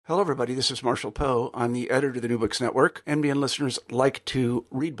Hello, everybody. This is Marshall Poe. I'm the editor of the New Books Network. NBN listeners like to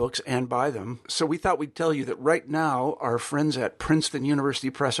read books and buy them. So we thought we'd tell you that right now, our friends at Princeton University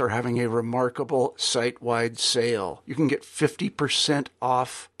Press are having a remarkable site-wide sale. You can get 50%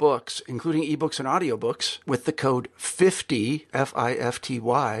 off books, including ebooks and audiobooks, with the code 50,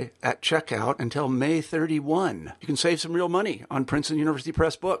 F-I-F-T-Y, at checkout until May 31. You can save some real money on Princeton University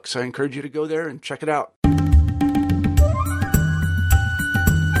Press books. I encourage you to go there and check it out.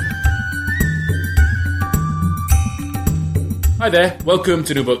 Hi there, welcome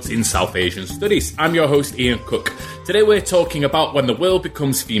to New Books in South Asian Studies. I'm your host Ian Cook. Today we're talking about When the World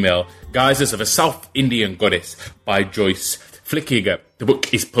Becomes Female, Guises of a South Indian Goddess by Joyce Flickinger. The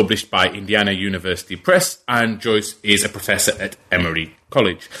book is published by Indiana University Press and Joyce is a professor at Emory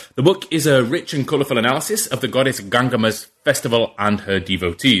College. The book is a rich and colourful analysis of the goddess Gangama's festival and her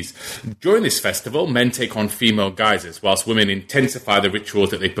devotees. During this festival, men take on female guises, whilst women intensify the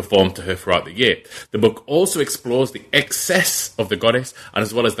rituals that they perform to her throughout the year. The book also explores the excess of the goddess, and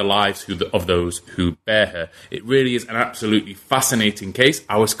as well as the lives of those who bear her. It really is an absolutely fascinating case.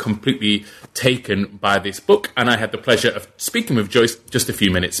 I was completely taken by this book, and I had the pleasure of speaking with Joyce just a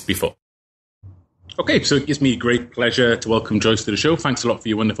few minutes before. Okay, so it gives me great pleasure to welcome Joyce to the show. Thanks a lot for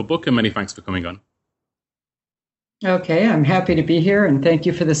your wonderful book, and many thanks for coming on. Okay, I'm happy to be here, and thank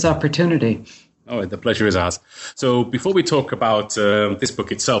you for this opportunity. Oh, the pleasure is ours. So before we talk about this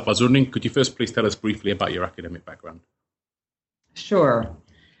book itself, I was wondering, could you first please tell us briefly about your academic background? Sure.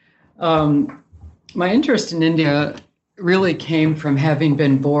 My interest in India really came from having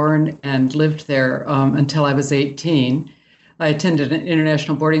been born and lived there until I was 18. I attended an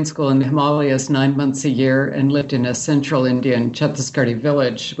international boarding school in the Himalayas 9 months a year and lived in a central Indian Chhattisgarhi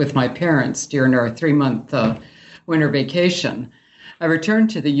village with my parents during our 3-month winter vacation. I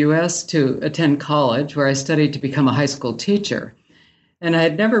returned to the U.S. to attend college, where I studied to become a high school teacher. And I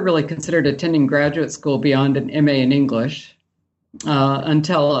had never really considered attending graduate school beyond an MA in English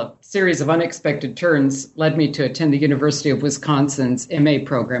until a series of unexpected turns led me to attend the University of Wisconsin's MA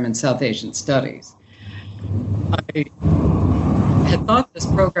program in South Asian Studies. I had thought this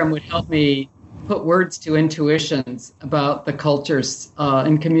program would help me put words to intuitions about the cultures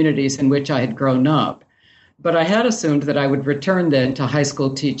and communities in which I had grown up. But I had assumed that I would return then to high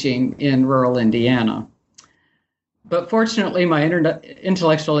school teaching in rural Indiana. But fortunately, my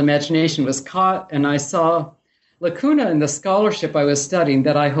intellectual imagination was caught, and I saw lacuna in the scholarship I was studying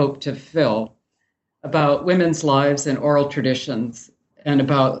that I hoped to fill about women's lives and oral traditions, and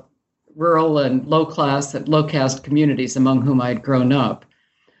about rural and low-class and low-caste communities among whom I had grown up,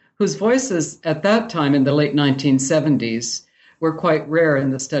 whose voices at that time in the late 1970s were quite rare in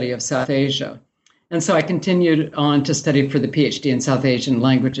the study of South Asia. And so I continued on to study for the PhD in South Asian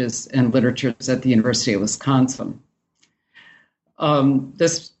languages and literatures at the University of Wisconsin.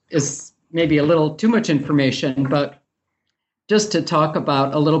 This is maybe a little too much information, but just to talk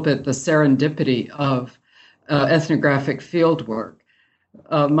about a little bit the serendipity of ethnographic fieldwork.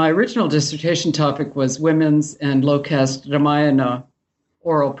 My original dissertation topic was women's and low-caste Ramayana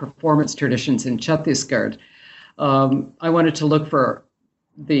oral performance traditions in Chhattisgarh. I wanted to look for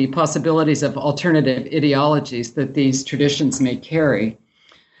the possibilities of alternative ideologies that these traditions may carry.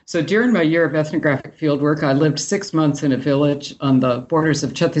 So during my year of ethnographic fieldwork, I lived 6 months in a village on the borders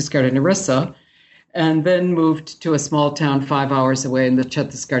of Chhattisgarh and Orissa, and then moved to a small town 5 hours away in the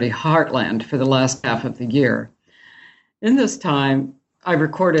Chhattisgarhi heartland for the last half of the year. In this time, I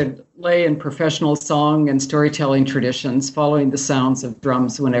recorded lay and professional song and storytelling traditions following the sounds of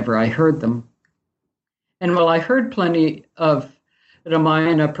drums whenever I heard them. And while I heard plenty of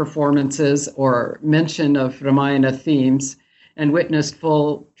Ramayana performances or mention of Ramayana themes and witnessed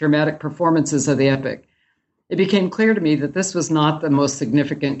full dramatic performances of the epic, it became clear to me that this was not the most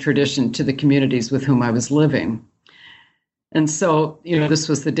significant tradition to the communities with whom I was living. And so, this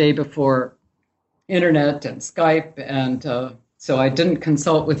was the day before internet and Skype, and so I didn't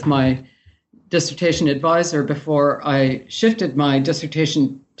consult with my dissertation advisor before I shifted my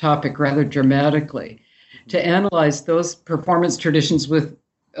dissertation topic rather dramatically to analyze those performance traditions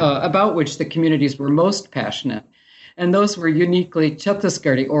about which the communities were most passionate. And those were uniquely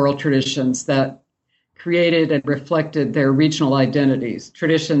Chhattisgarhi oral traditions that created and reflected their regional identities,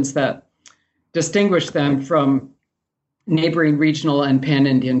 traditions that distinguished them from neighboring regional and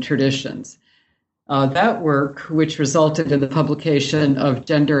pan-Indian traditions. That work, which resulted in the publication of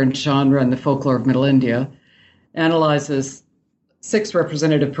Gender and Genre in the Folklore of Middle India, analyzes 6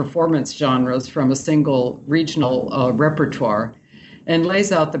 representative performance genres from a single regional repertoire and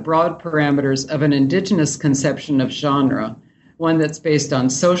lays out the broad parameters of an indigenous conception of genre, one that's based on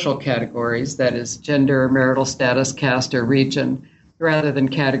social categories, that is, gender, marital status, caste, or region, rather than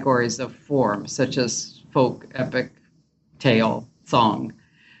categories of form, such as folk, epic, tale, song.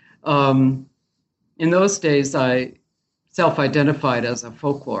 In those days, I self-identified as a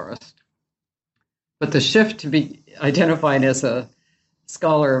folklorist. But the shift to be identified as a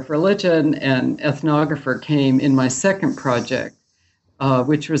scholar of religion and ethnographer came in my second project,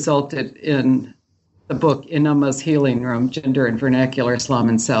 which resulted in the book In Amma's Healing Room, Gender and Vernacular Islam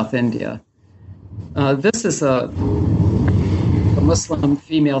in South India. This is a Muslim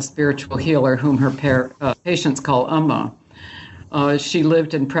female spiritual healer whom her patients call Amma. She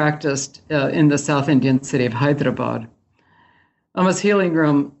lived and practiced in the South Indian city of Hyderabad. Amma's Healing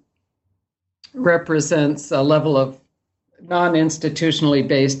Room represents a level of non-institutionally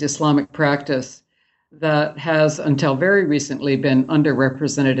based Islamic practice that has, until very recently, been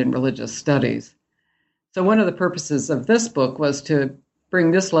underrepresented in religious studies. So one of the purposes of this book was to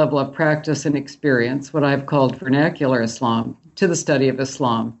bring this level of practice and experience, what I've called vernacular Islam, to the study of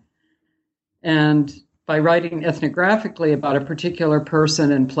Islam. And by writing ethnographically about a particular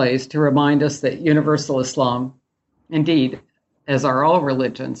person and place to remind us that universal Islam, indeed, as are all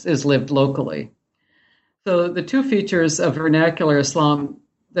religions, is lived locally. So the two features of vernacular Islam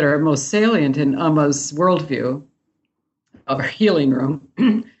that are most salient in Amma's worldview, our healing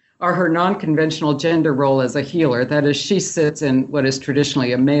room, are her non-conventional gender role as a healer. That is, she sits in what is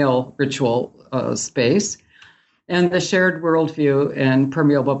traditionally a male ritual space, and the shared worldview and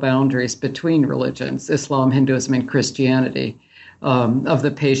permeable boundaries between religions, Islam, Hinduism, and Christianity, of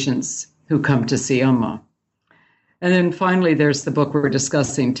the patients who come to see Amma. And then finally, there's the book we're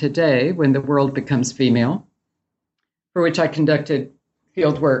discussing today, When the World Becomes Female, for which I conducted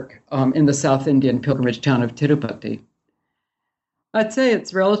fieldwork in the South Indian pilgrimage town of Tirupati. I'd say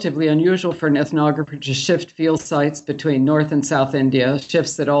it's relatively unusual for an ethnographer to shift field sites between North and South India,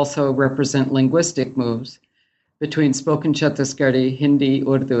 shifts that also represent linguistic moves between spoken Chhattisgarhi, Hindi,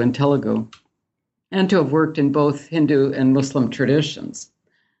 Urdu, and Telugu, and to have worked in both Hindu and Muslim traditions.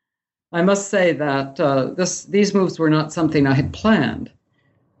 I must say that these moves were not something I had planned.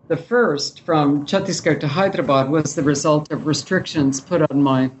 The first, from Chhattisgarh to Hyderabad, was the result of restrictions put on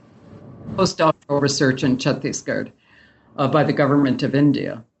my postdoctoral research in Chhattisgarh by the government of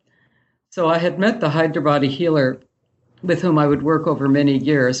India. So I had met the Hyderabadi healer with whom I would work over many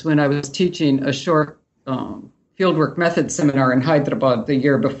years when I was teaching a short fieldwork method seminar in Hyderabad the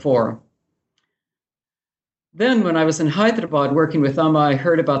year before. Then, when I was in Hyderabad working with Amma, I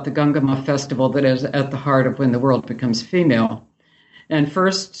heard about the Gangama festival that is at the heart of When the World Becomes Female. And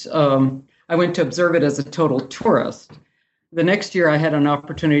first, I went to observe it as a total tourist. The next year, I had an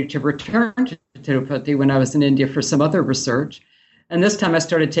opportunity to return to Tirupati when I was in India for some other research. And this time, I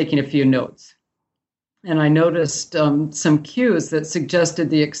started taking a few notes. And I noticed some cues that suggested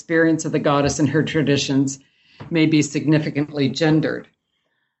the experience of the goddess and her traditions may be significantly gendered.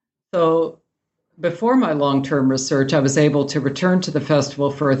 So, before my long-term research, I was able to return to the festival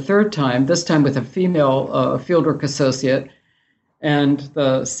for a third time, this time with a female fieldwork associate, and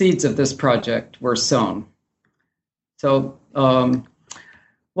the seeds of this project were sown. So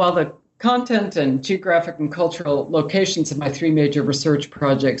while the content and geographic and cultural locations of my three major research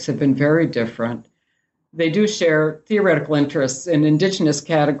projects have been very different, they do share theoretical interests in indigenous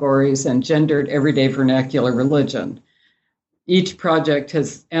categories and gendered everyday vernacular religion. Each project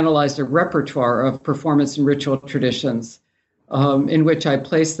has analyzed a repertoire of performance and ritual traditions in which I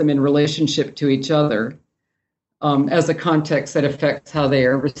place them in relationship to each other as a context that affects how they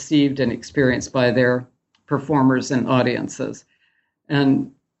are received and experienced by their performers and audiences.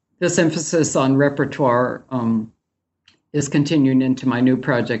 And this emphasis on repertoire is continuing into my new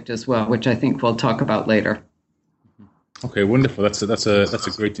project as well, which I think we'll talk about later. Okay, wonderful. That's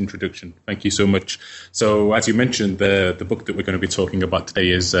a great introduction. Thank you so much. So, as you mentioned, the book that we're going to be talking about today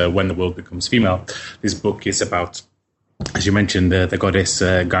is When the World Becomes Female. This book is about, as you mentioned, the goddess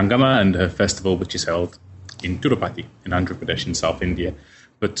Gangama and her festival, which is held in Tirupati, in Andhra Pradesh, in South India.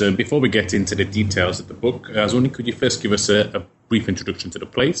 But before we get into the details of the book, Azoni, could you first give us a brief introduction to the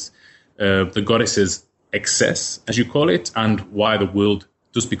place, the goddess's excess, as you call it, and why the world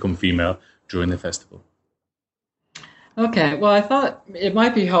does become female during the festival? Okay, well, I thought it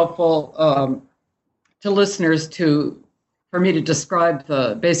might be helpful to listeners for me to describe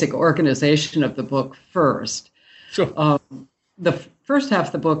the basic organization of the book first. Sure. The first half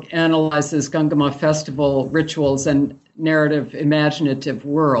of the book analyzes Gangama festival rituals and narrative imaginative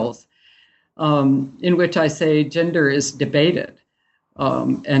worlds, in which I say gender is debated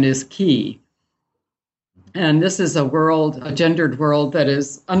and is key. And this is a gendered world that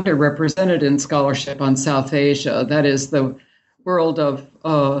is underrepresented in scholarship on South Asia. That is the world of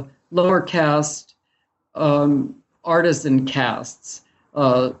lower caste, artisan castes,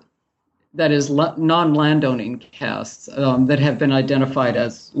 that is non-landowning castes that have been identified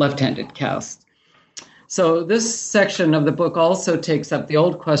as left-handed castes. So this section of the book also takes up the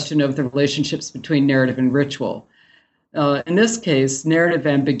old question of the relationships between narrative and ritual. In this case, narrative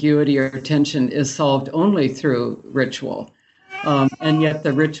ambiguity or tension is solved only through ritual, and yet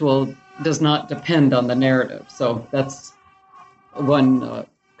the ritual does not depend on the narrative. So that's one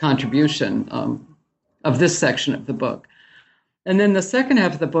contribution of this section of the book. And then the second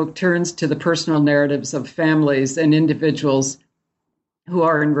half of the book turns to the personal narratives of families and individuals who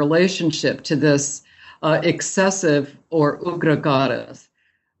are in relationship to this excessive or ugra goddess,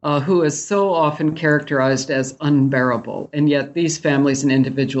 who is so often characterized as unbearable, and yet these families and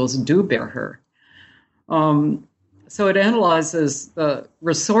individuals do bear her. So it analyzes the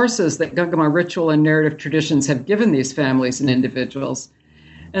resources that Gangama ritual and narrative traditions have given these families and individuals,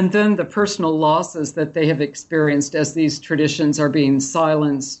 and then the personal losses that they have experienced as these traditions are being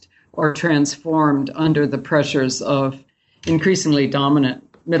silenced or transformed under the pressures of increasingly dominant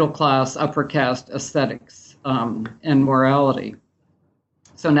middle-class, upper caste aesthetics and morality.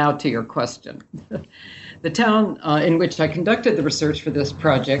 So now to your question. The town in which I conducted the research for this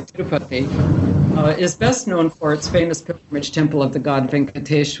project, Tirupati, is best known for its famous pilgrimage temple of the god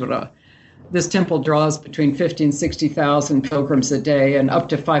Venkateshwara. This temple draws between 50,000 and 60,000 pilgrims a day and up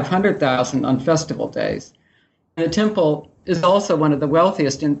to 500,000 on festival days. And the temple is also one of the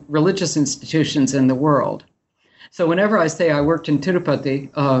wealthiest religious institutions in the world. So whenever I say I worked in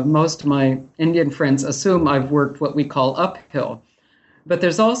Tirupati, most of my Indian friends assume I've worked what we call uphill. But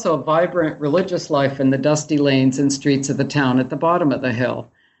there's also a vibrant religious life in the dusty lanes and streets of the town at the bottom of the hill.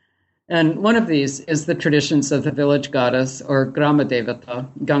 And one of these is the traditions of the village goddess, or Grama Devata,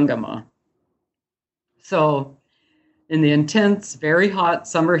 Gangama. So in the intense, very hot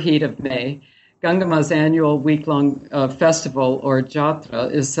summer heat of May, Gangama's annual week-long festival, or Jatra,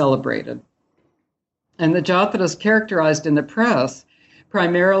 is celebrated. And the Jatra is characterized in the press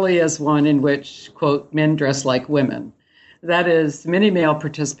primarily as one in which, quote, men dress like women. That is, many male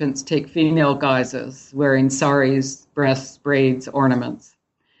participants take female guises, wearing saris, breasts, braids, ornaments.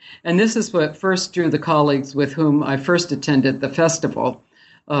 And this is what first drew the colleagues with whom I first attended the festival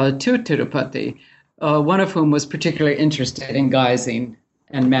to Tirupati, one of whom was particularly interested in guising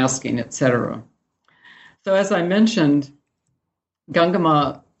and masking, etc. So as I mentioned,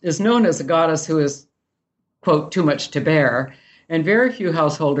 Gangama is known as a goddess who is, quote, too much to bear, and very few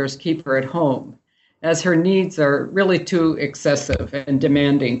householders keep her at home, as her needs are really too excessive and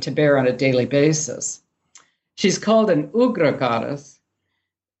demanding to bear on a daily basis. She's called an Ugra goddess.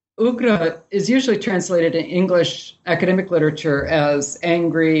 Ugra is usually translated in English academic literature as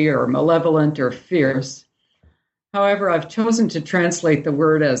angry or malevolent or fierce. However, I've chosen to translate the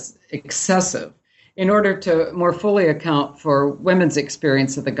word as excessive in order to more fully account for women's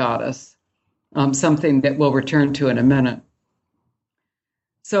experience of the goddess, something that we'll return to in a minute.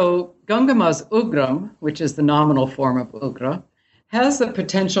 So Gangama's Ugram, which is the nominal form of Ugra, has the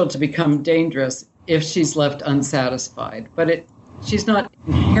potential to become dangerous if she's left unsatisfied, but she's not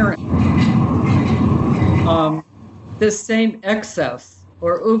inherent. This same excess,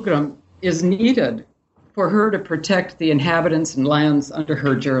 or Ugram, is needed for her to protect the inhabitants and lands under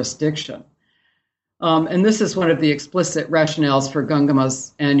her jurisdiction. And this is one of the explicit rationales for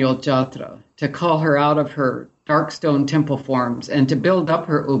Gangama's annual Jatra, to call her out of her dark stone temple forms and to build up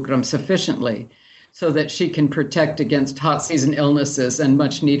her Ugram sufficiently so that she can protect against hot season illnesses and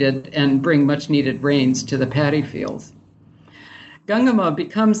bring much needed rains to the paddy fields. Gangama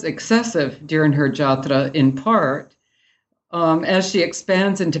becomes excessive during her Jatra in part as she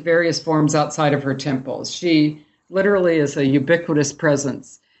expands into various forms outside of her temples. She literally is a ubiquitous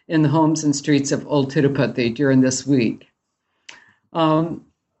presence in the homes and streets of Old Tirupati during this week. And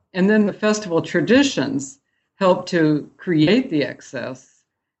then the festival traditions help to create the excess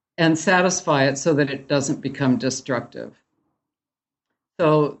and satisfy it so that it doesn't become destructive.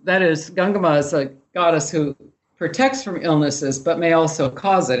 So that is, Gangama is a goddess who protects from illnesses, but may also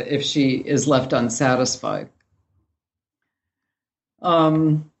cause it if she is left unsatisfied.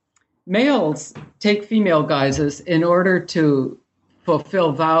 Males take female guises in order to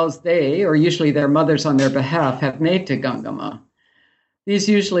fulfill vows they, or usually their mothers on their behalf, have made to Gangama. These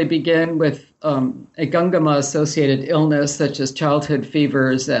usually begin with a Gangama-associated illness, such as childhood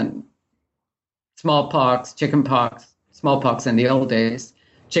fevers and smallpox, chickenpox, smallpox in the old days,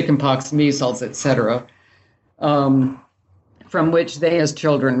 chickenpox, measles, etc., from which they as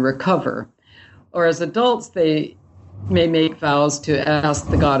children recover. Or as adults, they may make vows to ask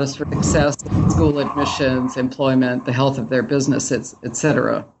the goddess for success in school admissions, employment, the health of their businesses,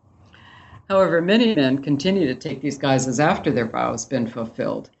 etc. However, many men continue to take these guises after their vow has been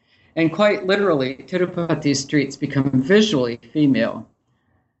fulfilled. And quite literally, Tirupati streets become visually female.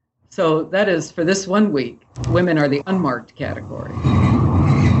 So that is, for this 1 week, women are the unmarked category.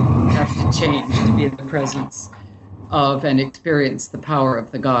 Have to change to be in the presence of and experience the power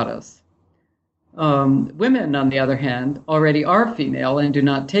of the goddess. Women, on the other hand, already are female and do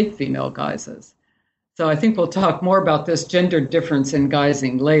not take female guises. So I think we'll talk more about this gender difference in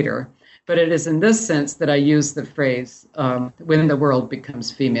guising later, but it is in this sense that I use the phrase, when the world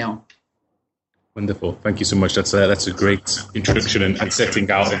becomes female. Wonderful. Thank you so much. That's a great introduction and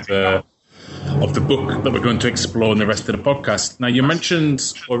setting out of the book that we're going to explore in the rest of the podcast. Now, you mentioned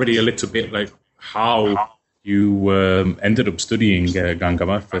already a little bit like how you ended up studying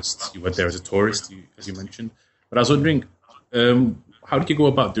Gangama. First, you went there as a tourist, as you mentioned. But I was wondering, how did you go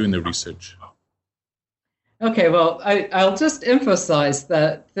about doing the research? Okay, well, I'll just emphasize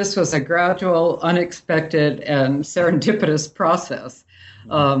that this was a gradual, unexpected, and serendipitous process.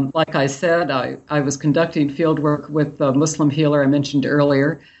 Like I said, I was conducting field work with the Muslim healer I mentioned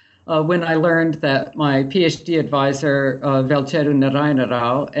earlier when I learned that my PhD advisor, Velcheru Narayana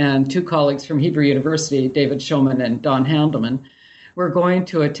Rao, and 2 colleagues from Hebrew University, David Shulman and Don Handelman, were going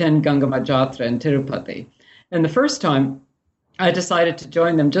to attend Gangama Jatra in Tirupati. And the first time, I decided to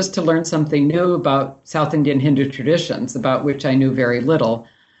join them just to learn something new about South Indian Hindu traditions, about which I knew very little,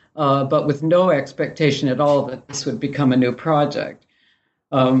 but with no expectation at all that this would become a new project.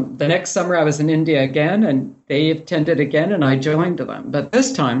 The next summer I was in India again, and they attended again, and I joined them. But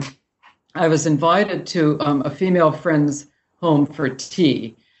this time I was invited to a female friend's home for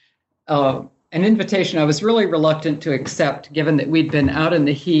tea, an invitation I was really reluctant to accept, given that we'd been out in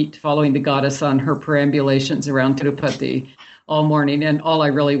the heat following the goddess on her perambulations around Tirupati all morning, and all I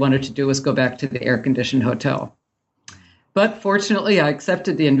really wanted to do was go back to the air-conditioned hotel. But fortunately, I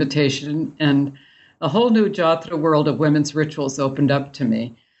accepted the invitation, and a whole new Jatra world of women's rituals opened up to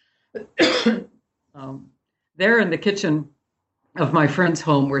me. There in the kitchen of my friend's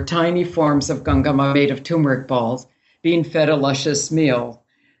home were tiny forms of Gangama made of turmeric balls being fed a luscious meal.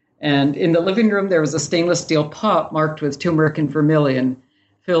 And in the living room, there was a stainless steel pot marked with turmeric and vermilion,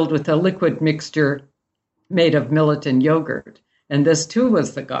 filled with a liquid mixture made of millet and yogurt. And this too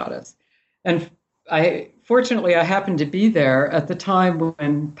was the goddess. And fortunately, I happened to be there at the time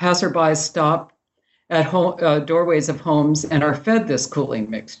when passersby stopped at doorways of homes and are fed this cooling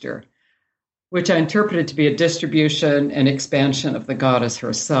mixture, which I interpreted to be a distribution and expansion of the goddess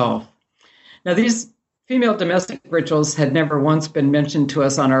herself. Now, these female domestic rituals had never once been mentioned to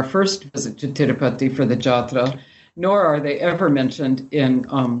us on our first visit to Tirupati for the Jatra, nor are they ever mentioned in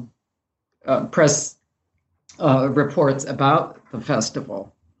press reports about the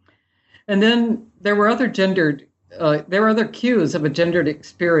festival. And then there were other cues of a gendered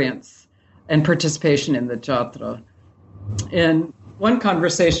experience and participation in the Jatra. In one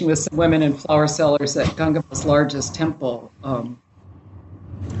conversation with some women and flower sellers at Gangama's largest temple,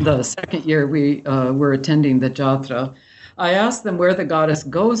 the second year we were attending the Jatra, I asked them where the goddess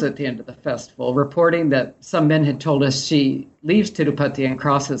goes at the end of the festival, reporting that some men had told us she leaves Tirupati and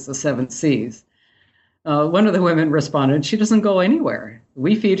crosses the 7 seas. One of the women responded, she doesn't go anywhere.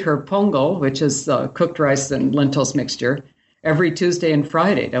 We feed her pongal, which is cooked rice and lentils mixture, every Tuesday and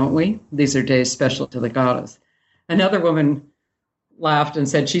Friday, don't we? These are days special to the goddess. Another woman laughed and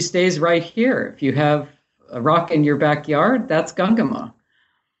said, she stays right here. If you have a rock in your backyard, that's Gangama.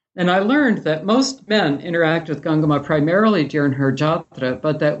 And I learned that most men interact with Gangama primarily during her Jatra,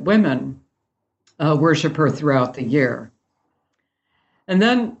 but that women worship her throughout the year. And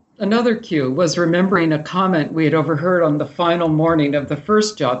then another cue was remembering a comment we had overheard on the final morning of the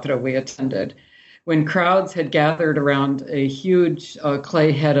first Jatra we attended, when crowds had gathered around a huge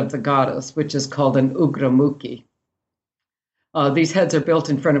clay head of the goddess, which is called an Ugramukhi. These heads are built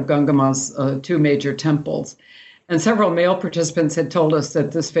in front of Gangama's 2 major temples. And several male participants had told us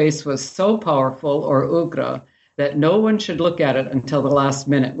that this face was so powerful, or ugra, that no one should look at it until the last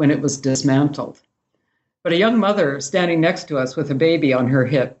minute when it was dismantled. But a young mother standing next to us with a baby on her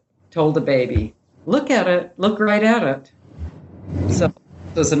hip told the baby, look at it, look right at it. So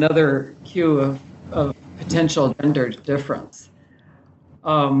there's another cue of potential gender difference.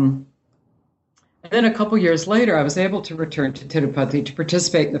 And then a couple years later, I was able to return to Tirupati to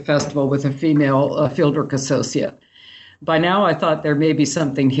participate in the festival with a female fieldwork associate. By now, I thought there may be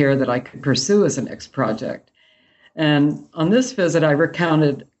something here that I could pursue as a next project. And on this visit, I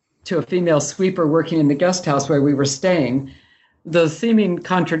recounted to a female sweeper working in the guest house where we were staying the seeming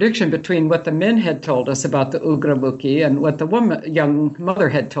contradiction between what the men had told us about the Ugramukhi and what the young mother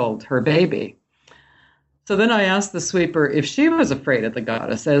had told her baby. So then I asked the sweeper if she was afraid of the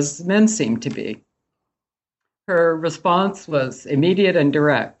goddess, as men seem to be. Her response was immediate and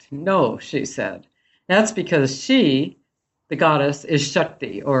direct. No, she said. That's because she, the goddess, is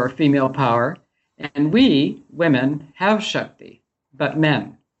Shakti, or female power, and we, women, have Shakti, but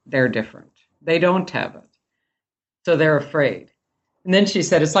men, they're different. They don't have it. So they're afraid. And then she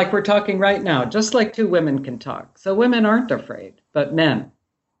said, it's like we're talking right now, just like two women can talk. So women aren't afraid, but men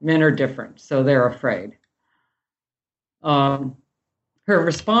are different, so they're afraid. Her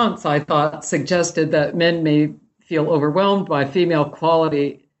response, I thought, suggested that men may feel overwhelmed by female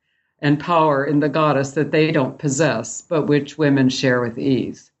quality and power in the goddess that they don't possess, but which women share with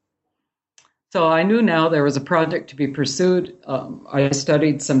ease. So I knew now there was a project to be pursued. I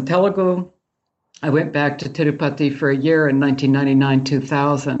studied some Telugu. I went back to Tirupati for a year in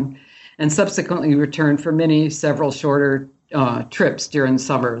 1999-2000, and subsequently returned for several shorter trips during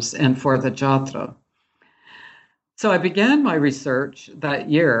summers and for the Jatra. So I began my research that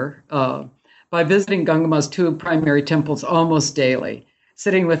year by visiting Gangama's two primary temples almost daily,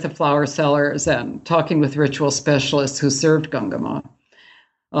 sitting with the flower sellers and talking with ritual specialists who served Gangama.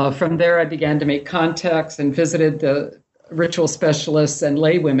 From there, I began to make contacts and visited the ritual specialists and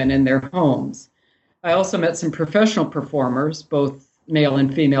laywomen in their homes. I also met some professional performers, both male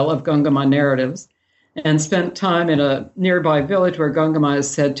and female, of Gangama narratives, and spent time in a nearby village where Gangama is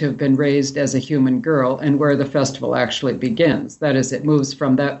said to have been raised as a human girl and where the festival actually begins. That is, it moves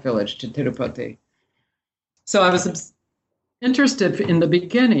from that village to Tirupati. So I was interested in the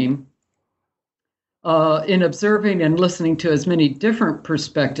beginning in observing and listening to as many different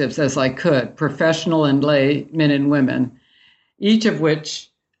perspectives as I could, professional and lay men and women, each of which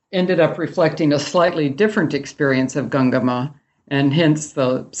ended up reflecting a slightly different experience of Gangama, and hence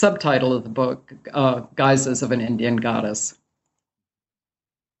the subtitle of the book, Guises of an Indian Goddess.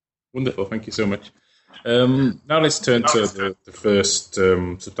 Wonderful, thank you so much. Now let's turn to the first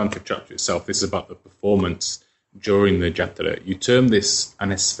substantive chapter itself. This is about the performance during the Jatra. You term this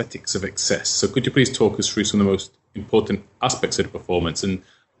an aesthetics of excess. So could you please talk us through some of the most important aspects of the performance and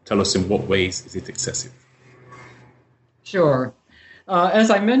tell us in what ways is it excessive? Sure. As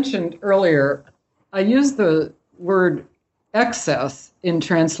I mentioned earlier, I use the word excess in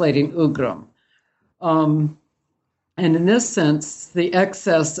translating Ugram. And in this sense, the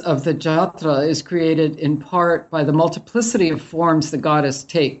excess of the Jatra is created in part by the multiplicity of forms the goddess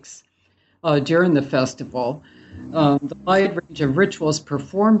takes during the festival, the wide range of rituals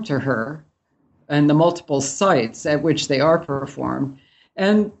performed to her, and the multiple sites at which they are performed,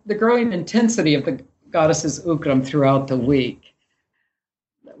 and the growing intensity of the goddess's Ugram throughout the week.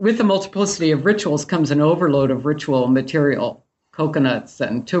 With the multiplicity of rituals comes an overload of ritual material, coconuts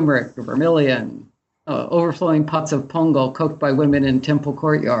and turmeric, vermilion, overflowing pots of pongal cooked by women in temple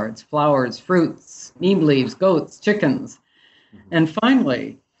courtyards, flowers, fruits, neem leaves, goats, chickens. And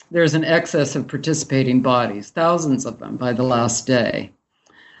finally, there's an excess of participating bodies, thousands of them by the last day.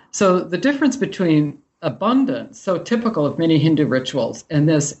 So the difference between abundance, so typical of many Hindu rituals, and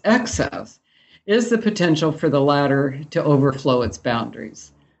this excess is the potential for the latter to overflow its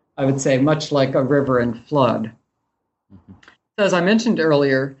boundaries. I would say much like a river in flood. Mm-hmm. So as I mentioned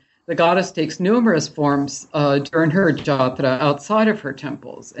earlier, the goddess takes numerous forms during her Jatra outside of her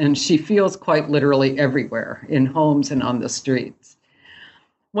temples, and she feels quite literally everywhere, in homes and on the streets.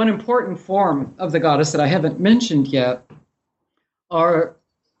 One important form of the goddess that I haven't mentioned yet are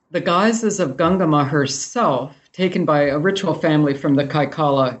the guises of Gangama herself, taken by a ritual family from the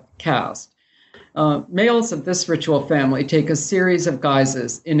Kaikala caste. Males of this ritual family take a series of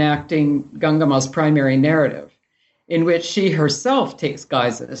guises enacting Gangama's primary narrative, in which she herself takes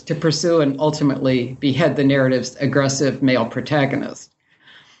guises to pursue and ultimately behead the narrative's aggressive male protagonist.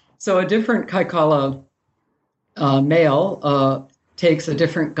 So a different Kaikala male takes a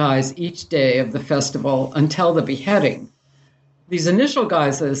different guise each day of the festival until the beheading. These initial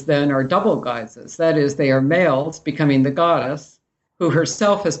guises then are double guises. That is, they are males becoming the goddess, who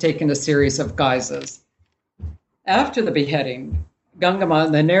herself has taken a series of guises. After the beheading, Gangama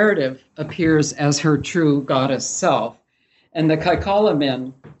in the narrative appears as her true goddess self, and the Kaikala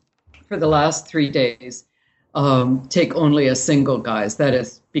men, for the last 3 days, take only a single guise, that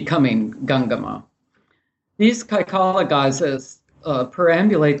is, becoming Gangama. These Kaikala guises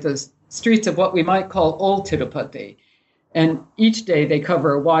perambulate the streets of what we might call Old Tirupati, and each day they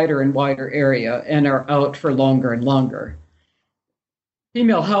cover a wider and wider area and are out for longer and longer.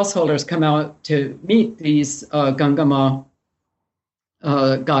 Female householders come out to meet these Gangama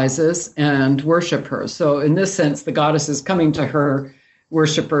guises and worship her. So in this sense, the goddess is coming to her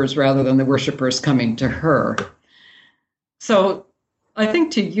worshippers rather than the worshippers coming to her. So I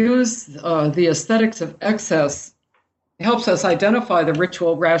think to use the aesthetics of excess helps us identify the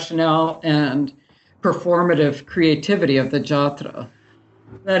ritual rationale and performative creativity of the jatra.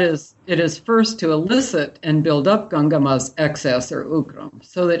 That is, it is first to elicit and build up Gangama's excess or ugram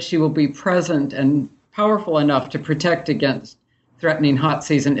so that she will be present and powerful enough to protect against threatening hot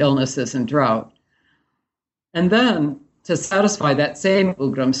season illnesses and drought. And then to satisfy that same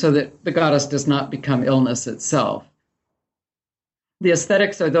ugram so that the goddess does not become illness itself. The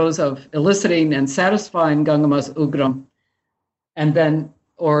aesthetics are those of eliciting and satisfying Gangama's ugram, and then,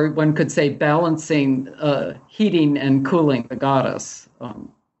 or one could say, balancing, heating and cooling the goddess.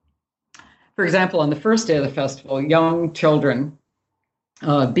 For example, on the first day of the festival, young children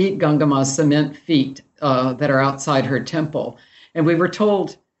beat Gangama's cement feet that are outside her temple. And we were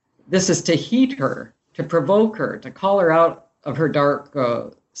told this is to heat her, to provoke her, to call her out of her dark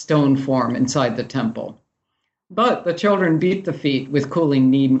stone form inside the temple. But the children beat the feet with cooling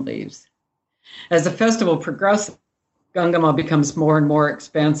neem leaves. As the festival progresses, Gangama becomes more and more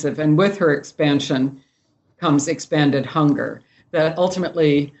expansive, and with her expansion comes expanded hunger that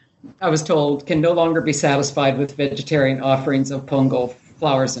ultimately, I was told, can no longer be satisfied with vegetarian offerings of pongal,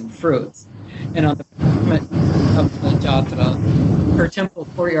 flowers, and fruits. And on the summit of the jatra, her temple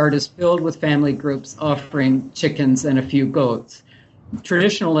courtyard is filled with family groups offering chickens and a few goats.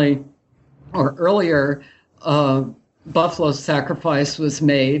 Traditionally, or earlier, buffalo sacrifice was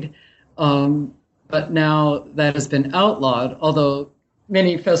made, but now that has been outlawed, although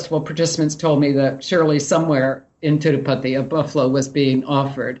many festival participants told me that surely somewhere in Tirupati a buffalo was being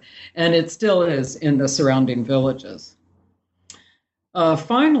offered, and it still is in the surrounding villages.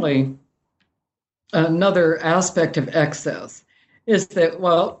 Finally, another aspect of excess is that,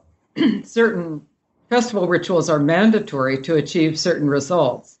 well, certain festival rituals are mandatory to achieve certain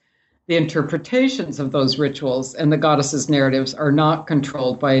results. The interpretations of those rituals and the goddess's narratives are not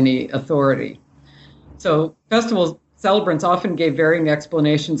controlled by any authority. So festival celebrants often gave varying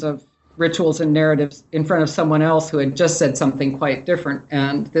explanations of rituals and narratives in front of someone else who had just said something quite different.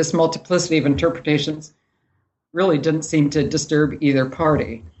 And this multiplicity of interpretations really didn't seem to disturb either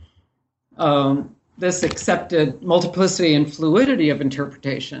party. This accepted multiplicity and fluidity of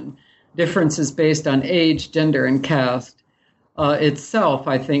interpretation, differences based on age, gender, and caste, itself,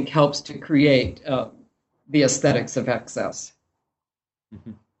 I think, helps to create the aesthetics of excess.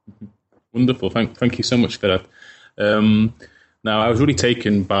 Wonderful. Thank you so much for that. Now, I was really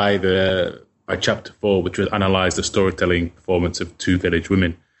taken by chapter 4, which was analyze the storytelling performance of two village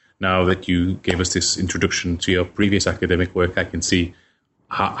women. Now that you gave us this introduction to your previous academic work, I can see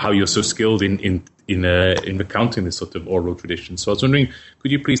how you're so skilled in recounting this sort of oral tradition. So I was wondering,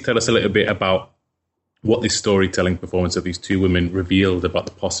 could you please tell us a little bit about what this storytelling performance of these two women revealed about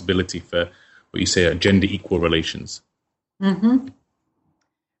the possibility for what you say are gender equal relations? Mm-hmm.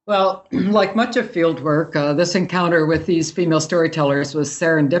 Well, like much of fieldwork, this encounter with these female storytellers was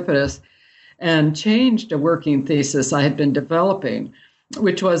serendipitous and changed a working thesis I had been developing,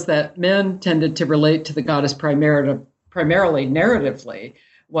 which was that men tended to relate to the goddess primarily narratively,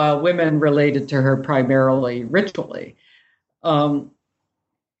 while women related to her primarily ritually.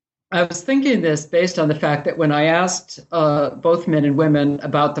 I was thinking this based on the fact that when I asked both men and women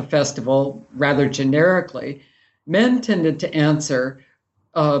about the festival rather generically, men tended to answer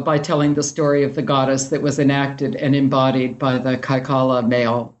by telling the story of the goddess that was enacted and embodied by the Kaikala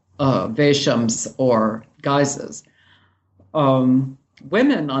male Vaishams or guises.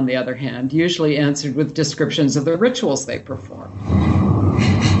 Women, on the other hand, usually answered with descriptions of the rituals they performed.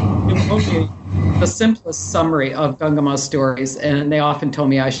 It was only the simplest summary of Gangama's stories, and they often told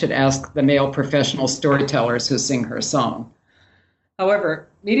me I should ask the male professional storytellers who sing her song. However,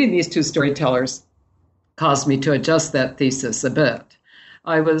 meeting these two storytellers caused me to adjust that thesis a bit.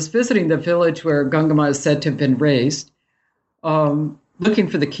 I was visiting the village where Gangama is said to have been raised, looking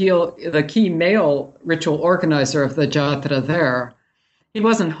for the key male ritual organizer of the jatra there. He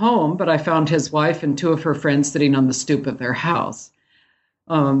wasn't home, but I found his wife and two of her friends sitting on the stoop of their house.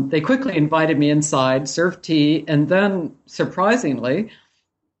 They quickly invited me inside, served tea, and then, surprisingly,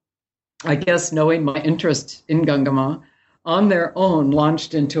 I guess knowing my interest in Gangama, on their own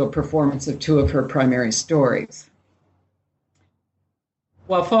launched into a performance of two of her primary stories.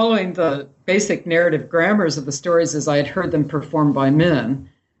 While following the basic narrative grammars of the stories as I had heard them performed by men,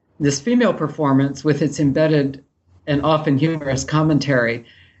 this female performance, with its embedded and often humorous commentary,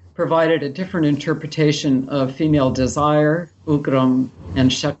 provided a different interpretation of female desire, ugram,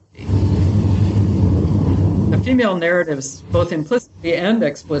 and shakti. The female narratives, both implicitly and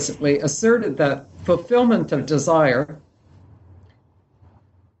explicitly, asserted that fulfillment of desire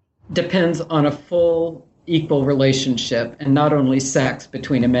depends on a full equal relationship and not only sex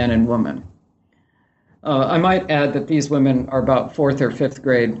between a man and woman. I might add that these women are about 4th or 5th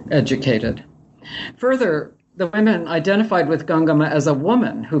grade educated. Further, the women identified with Gangama as a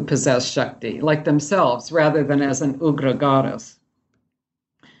woman who possessed Shakti, like themselves, rather than as an Ugra goddess.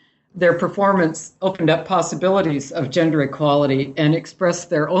 Their performance opened up possibilities of gender equality and expressed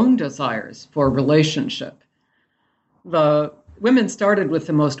their own desires for relationship. The women started with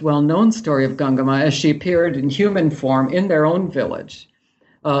the most well-known story of Gangama as she appeared in human form in their own village,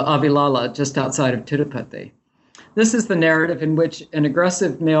 Avilala, just outside of Tirupati. This is the narrative in which an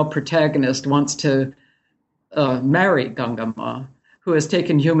aggressive male protagonist wants to marry Gangama, who has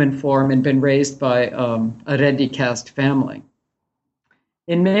taken human form and been raised by a Reddy caste family.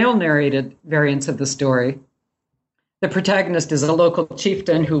 In male-narrated variants of the story, the protagonist is a local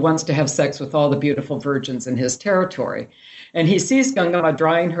chieftain who wants to have sex with all the beautiful virgins in his territory. And he sees Gangama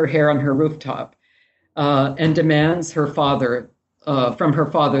drying her hair on her rooftop and demands from her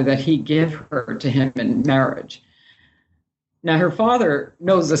father that he give her to him in marriage. Now, her father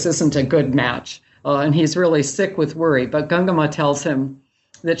knows this isn't a good match, and he's really sick with worry, but Gangama tells him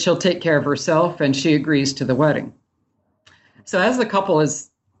that she'll take care of herself, and she agrees to the wedding. So as the couple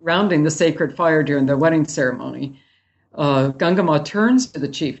is rounding the sacred fire during the wedding ceremony, Gangama turns to the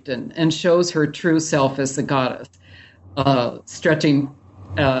chieftain and shows her true self as the goddess, stretching,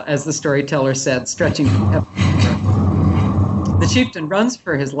 as the storyteller said, stretching from heaven to earth. The chieftain runs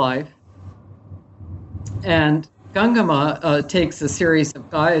for his life, and Gangama takes a series of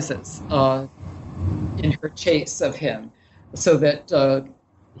guises in her chase of him so that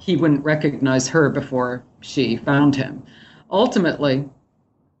he wouldn't recognize her before she found him. Ultimately,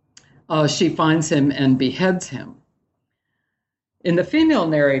 she finds him and beheads him. In the female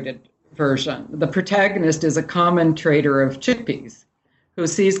narrated version, the protagonist is a common trader of chickpeas who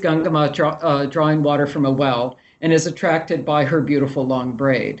sees Gangama drawing water from a well and is attracted by her beautiful long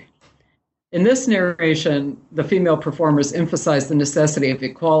braid. In this narration, the female performers emphasize the necessity of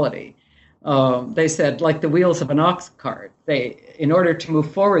equality. They said, like the wheels of an ox cart, in order to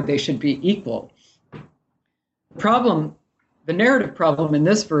move forward, they should be equal. The narrative problem in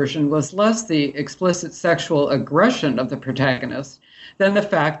this version was less the explicit sexual aggression of the protagonist than the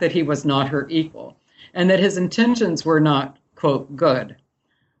fact that he was not her equal, and that his intentions were not, quote, good.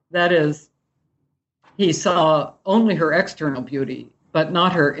 That is, he saw only her external beauty, but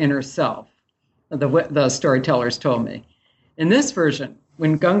not her inner self, the storytellers told me. In this version,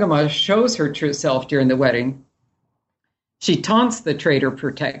 when Gangama shows her true self during the wedding, she taunts the traitor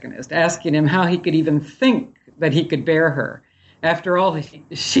protagonist, asking him how he could even think that he could bear her. After all,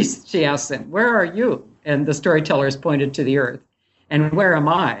 she asks him, "Where are you?" And the storytellers pointed to the earth. "And where am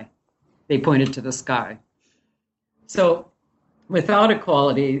I?" They pointed to the sky. So without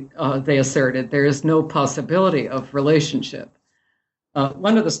equality, they asserted, there is no possibility of relationship.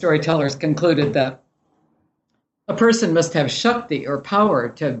 One of the storytellers concluded that a person must have Shakti or power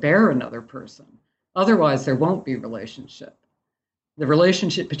to bear another person. Otherwise, there won't be relationship. The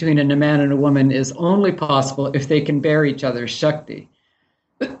relationship between a man and a woman is only possible if they can bear each other's Shakti.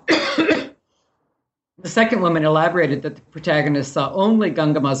 The second woman elaborated that the protagonist saw only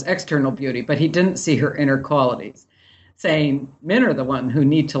Gangama's external beauty, but he didn't see her inner qualities, saying men are the one who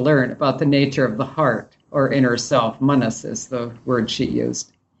need to learn about the nature of the heart, or inner self. Manas is the word she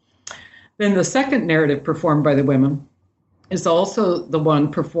used. Then the second narrative performed by the women is also the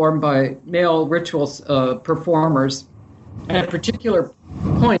one performed by male rituals performers at a particular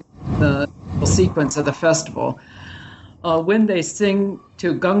point in the sequence of the festival, when they sing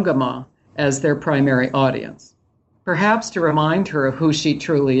to Gangama as their primary audience, perhaps to remind her of who she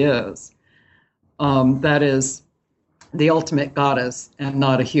truly is. That is, the ultimate goddess and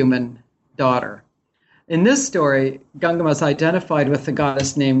not a human daughter. In this story, Gangama is identified with the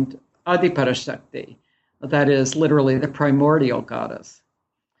goddess named Adiparashakti, that is literally the primordial goddess.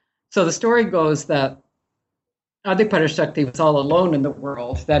 So the story goes that Adiparashakti was all alone in the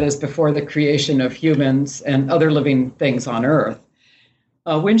world, that is, before the creation of humans and other living things on earth.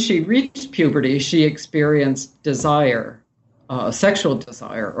 When she reached puberty, she experienced desire, sexual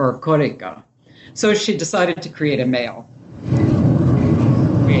desire, or korika. So she decided to create a male.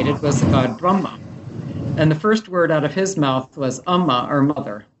 Created was the god Brahma. And the first word out of his mouth was Amma, or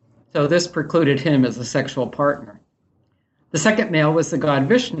mother. So this precluded him as a sexual partner. The second male was the god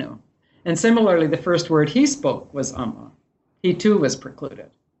Vishnu. And similarly, the first word he spoke was Amma. He too was precluded.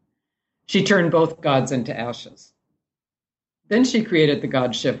 She turned both gods into ashes. Then she created the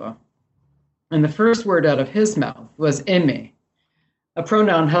god Shiva. And the first word out of his mouth was Emi, a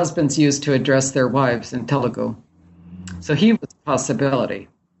pronoun husbands used to address their wives in Telugu. So he was a possibility.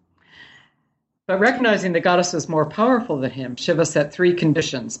 But recognizing the goddess was more powerful than him, Shiva set 3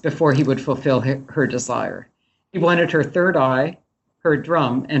 conditions before he would fulfill her desire. He wanted her third eye, her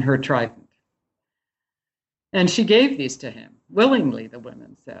drum, and her trident. And she gave these to him, willingly, the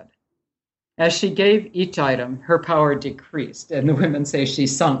women said. As she gave each item, her power decreased, and the women say she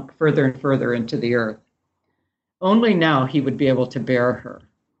sunk further and further into the earth. Only now he would be able to bear her.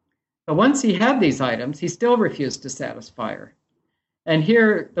 But once he had these items, he still refused to satisfy her. And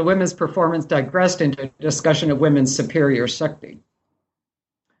here, the women's performance digressed into a discussion of women's superior Shakti.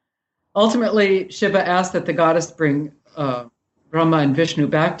 Ultimately, Shiva asked that the goddess bring Brahma and Vishnu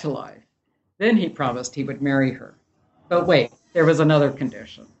back to life. Then he promised he would marry her. But wait, there was another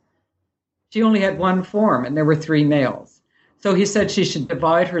condition. She only had one form, and there were 3 males. So he said she should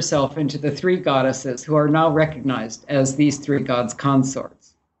divide herself into the 3 goddesses who are now recognized as these 3 gods'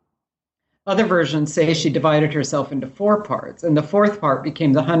 consorts. Other versions say she divided herself into 4 parts, and the 4th part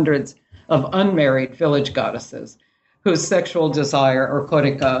became the hundreds of unmarried village goddesses whose sexual desire, or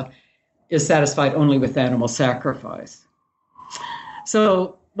kodika, is satisfied only with animal sacrifice.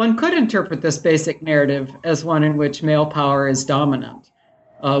 So one could interpret this basic narrative as one in which male power is dominant,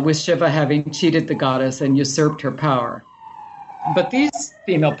 with Shiva having cheated the goddess and usurped her power. But these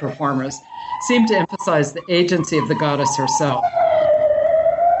female performers seem to emphasize the agency of the goddess herself.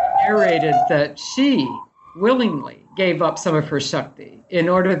 Narrated that she willingly gave up some of her Shakti in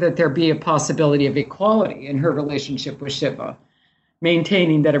order that there be a possibility of equality in her relationship with Shiva,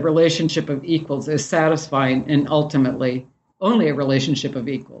 maintaining that a relationship of equals is satisfying and ultimately, only a relationship of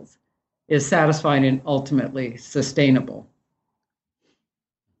equals, is satisfying and ultimately sustainable.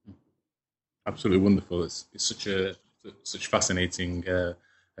 Absolutely wonderful. It's such fascinating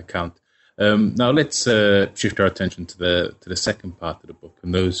account. Now let's shift our attention to the second part of the book,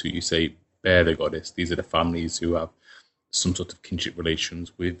 and those who you say bear the goddess. These are the families who have some sort of kinship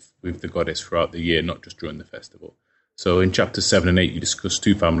relations with the goddess throughout the year, not just during the festival. So in chapters 7 and 8, you discuss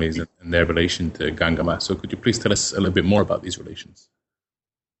 2 families and their relation to Gangama. So could you please tell us a little bit more about these relations?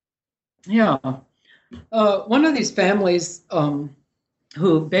 Yeah. One of these families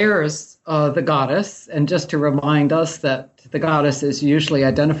who bears the goddess, and just to remind us that the goddess is usually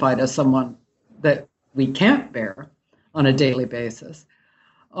identified as someone that we can't bear on a daily basis,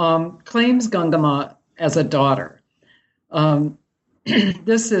 claims Gangama as a daughter.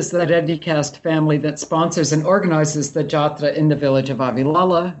 This is the Reddy caste family that sponsors and organizes the Jatra in the village of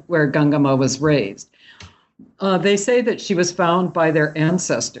Avilala, where Gangama was raised. They say that she was found by their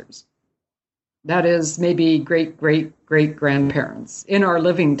ancestors. That is, maybe great-great-great-grandparents in our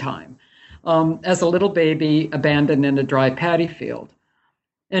living time, as a little baby abandoned in a dry paddy field.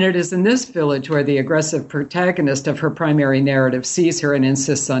 And it is in this village where the aggressive protagonist of her primary narrative sees her and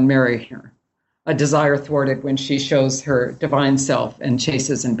insists on marrying her, a desire thwarted when she shows her divine self and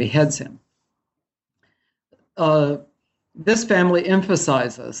chases and beheads him. This family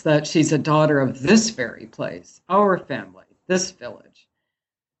emphasizes that she's a daughter of this very place, our family, this village.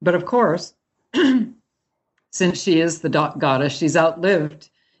 But of course, since she is the goddess, she's outlived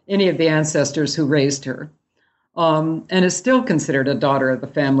any of the ancestors who raised her, and is still considered a daughter of the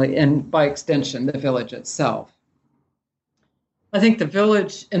family and, by extension, the village itself. I think the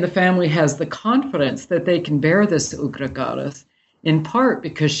village and the family has the confidence that they can bear this Ugra goddess, in part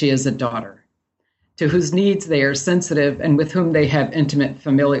because she is a daughter, to whose needs they are sensitive and with whom they have intimate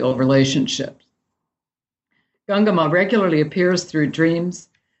familial relationships. Gangama regularly appears through dreams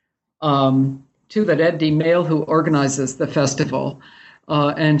to the Reddy male who organizes the festival,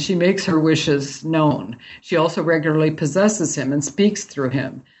 and she makes her wishes known. She also regularly possesses him and speaks through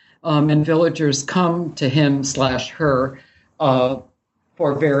him, and villagers come to him/her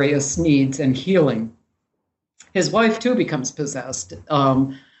for various needs and healing. His wife, too, becomes possessed.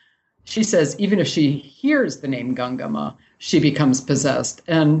 She says even if she hears the name Gangama, she becomes possessed.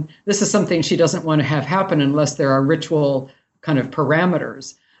 And this is something she doesn't want to have happen unless there are ritual kind of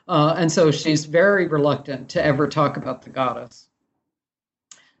parameters. And so she's very reluctant to ever talk about the goddess.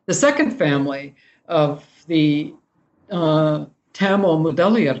 The second family of the Tamil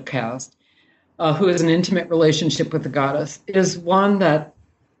Mudaliar caste, who has an intimate relationship with the goddess, is one that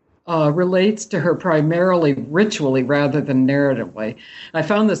relates to her primarily ritually rather than narratively. I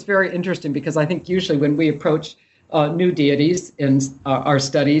found this very interesting because I think usually when we approach new deities in our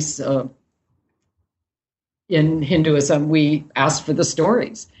studies in Hinduism, we ask for the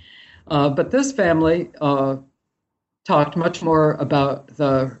stories. But this family talked much more about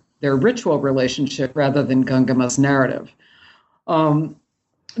their ritual relationship rather than Gangama's narrative.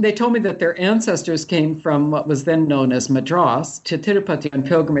 They told me that their ancestors came from what was then known as Madras to Tirupati on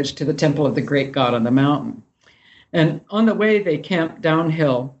pilgrimage to the temple of the great god on the mountain. And on the way, they camped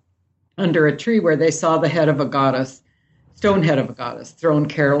downhill under a tree where they saw the head of a goddess, stone head of a goddess, thrown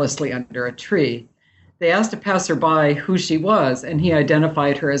carelessly under a tree. They asked a passerby who she was, and he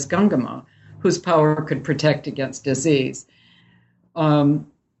identified her as Gangama, whose power could protect against disease. The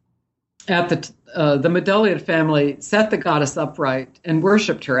Mudaliad family set the goddess upright and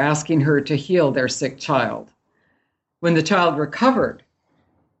worshipped her, asking her to heal their sick child. When the child recovered,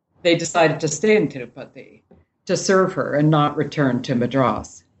 they decided to stay in Tirupati to serve her and not return to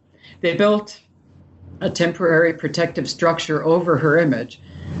Madras. They built a temporary protective structure over her image,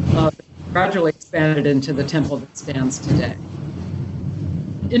 gradually expanded into the temple that stands today.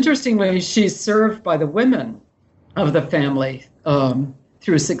 Interestingly, she's served by the women of the family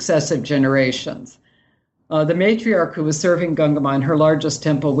through successive generations. The matriarch who was serving Gangama in her largest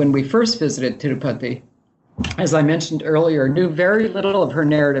temple when we first visited Tirupati, as I mentioned earlier, knew very little of her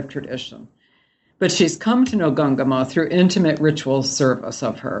narrative tradition. But she's come to know Gangama through intimate ritual service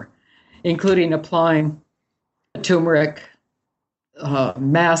of her, including applying a turmeric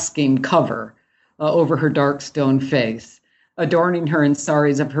masking cover over her dark stone face, adorning her in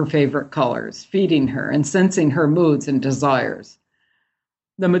saris of her favorite colors, feeding her, and sensing her moods and desires.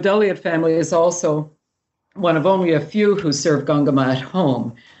 The Mudaliad family is also one of only a few who serve Gangama at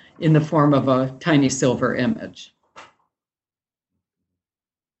home in the form of a tiny silver image.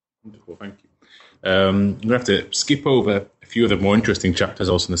 Wonderful, thank you. I'm going to have to skip over a few of the more interesting chapters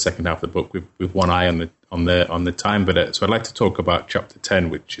also in the second half of the book with one eye on the time. But so I'd like to talk about chapter 10,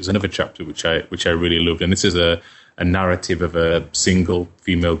 which is another chapter which I really loved, and this is a narrative of a single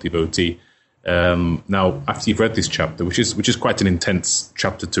female devotee. Now, after you've read this chapter, which is quite an intense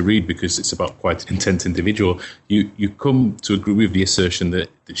chapter to read because it's about quite an intense individual, you come to agree with the assertion that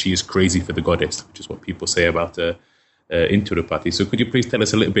she is crazy for the goddess, which is what people say about her in Tirupati. So could you please tell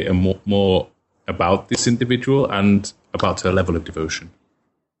us a little bit more about this individual and about her level of devotion?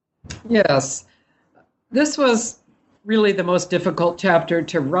 Yes. This was really the most difficult chapter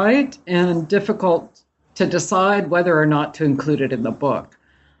to write and difficult to decide whether or not to include it in the book.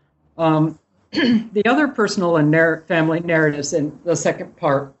 The other personal and family narratives in the second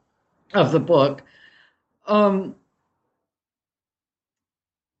part of the book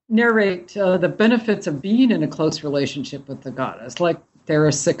narrate the benefits of being in a close relationship with the goddess, like there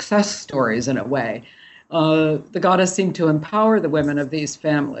are success stories in a way. The goddess seemed to empower the women of these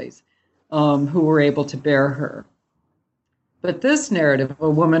families who were able to bear her. But this narrative, a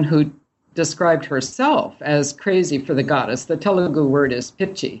woman who described herself as crazy for the goddess, the Telugu word is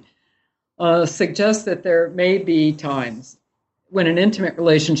pichi, suggests that there may be times when an intimate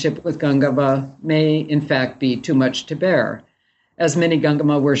relationship with Gangama may, in fact, be too much to bear, as many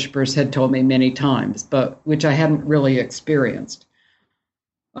Gangama worshippers had told me many times, but which I hadn't really experienced.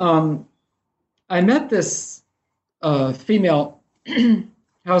 I met this female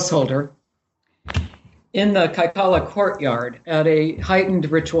householder in the Kaikala courtyard at a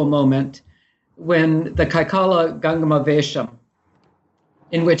heightened ritual moment when the Kaikala Gangama Vesham,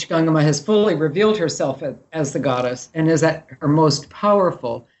 in which Gangama has fully revealed herself as the goddess and is at her most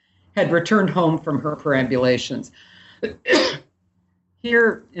powerful, had returned home from her perambulations.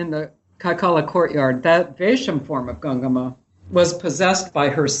 Here in the Kaikala courtyard, that Vesham form of Gangama was possessed by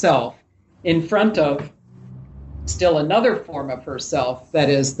herself in front of still another form of herself, that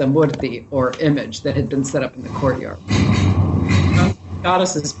is the murti, or image, that had been set up in the courtyard. The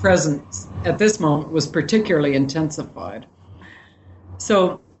goddess's presence at this moment was particularly intensified.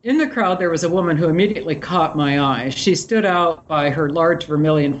 So in the crowd, there was a woman who immediately caught my eye. She stood out by her large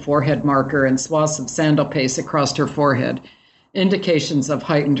vermilion forehead marker and swaths of sandal paste across her forehead, indications of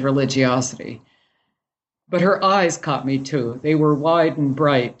heightened religiosity. But her eyes caught me too. They were wide and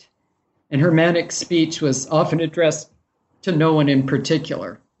bright, and her manic speech was often addressed to no one in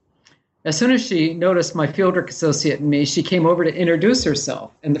particular. As soon as she noticed my fieldwork associate and me, she came over to introduce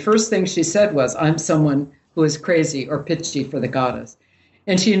herself. And the first thing she said was, "I'm someone who is crazy or pitchy for the goddess."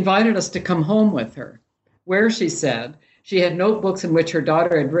 And she invited us to come home with her, where, she said, she had notebooks in which her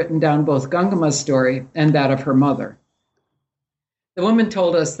daughter had written down both Gangama's story and that of her mother. The woman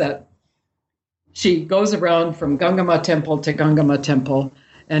told us that she goes around from Gangama temple to Gangama temple,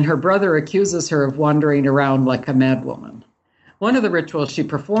 and her brother accuses her of wandering around like a madwoman. One of the rituals she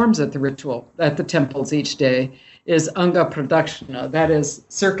performs at the temples each day is Anga Pradakshina, that is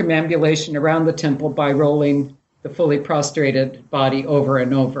circumambulation around the temple by rolling the fully prostrated body over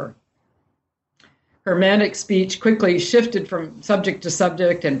and over. Her manic speech quickly shifted from subject to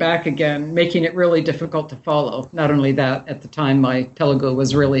subject and back again, making it really difficult to follow. Not only that, at the time my Telugu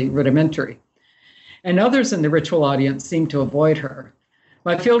was really rudimentary. And others in the ritual audience seemed to avoid her.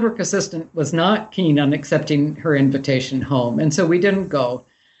 My fieldwork assistant was not keen on accepting her invitation home, and so we didn't go.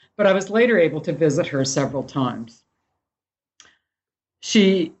 but I was later able to visit her several times.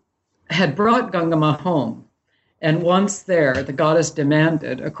 She had brought Gangama home, and once there, the goddess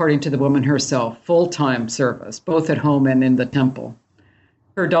demanded, according to the woman herself, full-time service, both at home and in the temple.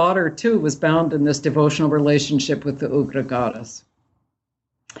 Her daughter, too, was bound in this devotional relationship with the Ugra goddess.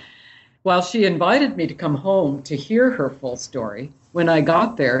 While she invited me to come home to hear her full story, when I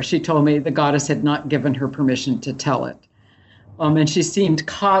got there, she told me the goddess had not given her permission to tell it. And she seemed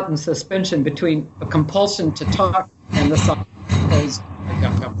caught in suspension between a compulsion to talk and the song imposed by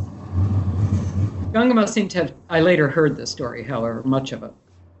Gangama. Gangama seemed to have, I later heard the story, however, much of it.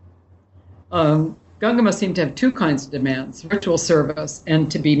 Gangama seemed to have two kinds of demands: ritual service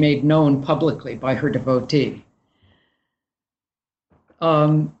and to be made known publicly by her devotee.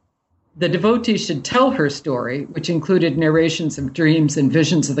 The devotee should tell her story, which included narrations of dreams and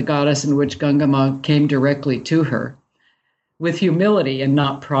visions of the goddess in which Gangama came directly to her, with humility and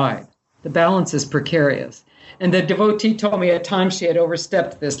not pride. The balance is precarious. And the devotee told me at times she had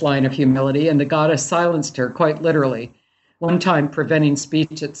overstepped this line of humility, and the goddess silenced her quite literally, one time preventing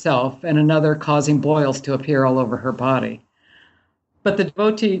speech itself, and another causing boils to appear all over her body. But the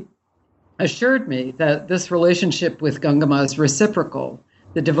devotee assured me that this relationship with Gangama is reciprocal.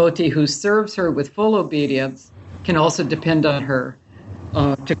 The devotee who serves her with full obedience can also depend on her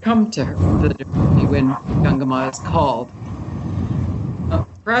to come to her, the devotee, when Gangama is called.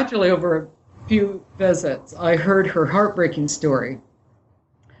 Gradually, over a few visits, I heard her heartbreaking story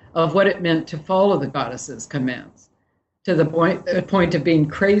of what it meant to follow the goddess's commands, to the point of being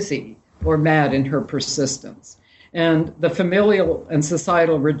crazy or mad in her persistence, and the familial and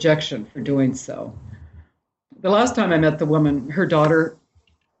societal rejection for doing so. The last time I met the woman, her daughter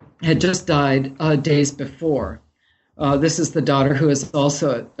had just died days before. This is the daughter who is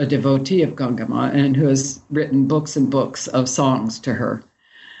also a devotee of Gangama and who has written books and books of songs to her.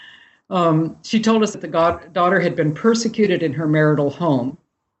 She told us that the daughter had been persecuted in her marital home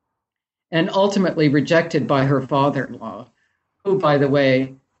and ultimately rejected by her father-in-law, who, by the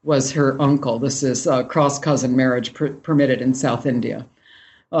way, was her uncle. This is cross-cousin marriage permitted in South India.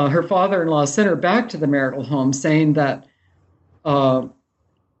 Her father-in-law sent her back to the marital home, saying that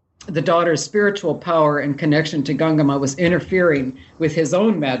the daughter's spiritual power and connection to Gangama was interfering with his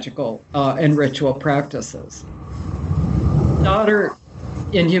own magical and ritual practices. The daughter,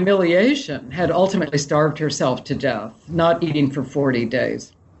 in humiliation, had ultimately starved herself to death, not eating for 40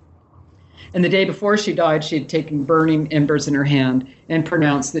 days. And the day before she died, she had taken burning embers in her hand and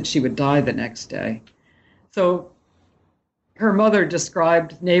pronounced that she would die the next day. So her mother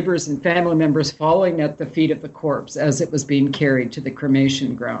described neighbors and family members falling at the feet of the corpse as it was being carried to the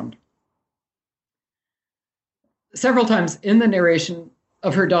cremation ground. Several times in the narration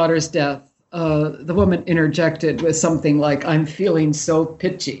of her daughter's death, the woman interjected with something like, "I'm feeling so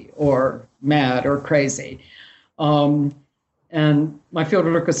pitchy or mad or crazy." And my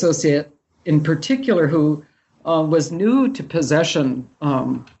fieldwork associate in particular, who was new to possession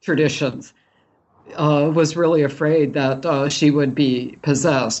traditions, was really afraid that she would be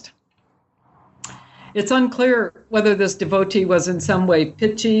possessed. It's unclear whether this devotee was in some way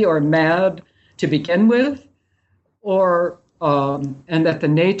pitchy or mad to begin with, or and that the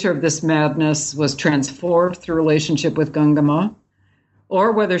nature of this madness was transformed through relationship with Gangama,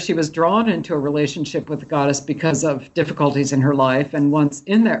 or whether she was drawn into a relationship with the goddess because of difficulties in her life, and once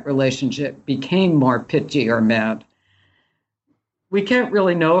in that relationship became more pitchy or mad. We can't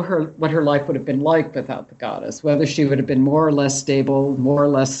really know what her life would have been like without the goddess, whether she would have been more or less stable, more or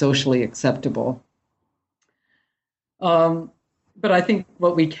less socially acceptable. But I think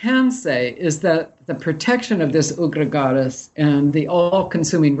what we can say is that the protection of this Ugra goddess and the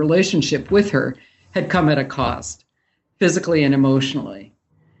all-consuming relationship with her had come at a cost, physically and emotionally.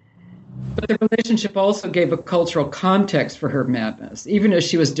 But the relationship also gave a cultural context for her madness. Even as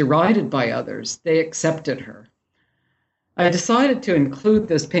she was derided by others, they accepted her. I decided to include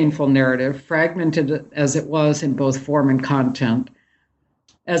this painful narrative, fragmented as it was in both form and content,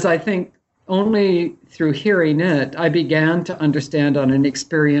 as I think only through hearing it, I began to understand on an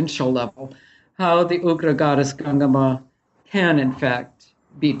experiential level how the Ugra goddess Gangama can, in fact,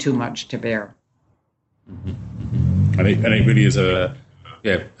 be too much to bear. Mm-hmm. And it really is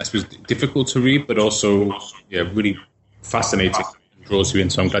I suppose difficult to read, but also really fascinating and draws you in.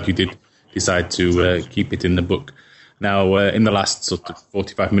 So I'm glad you did decide to keep it in the book. Now, in the last sort of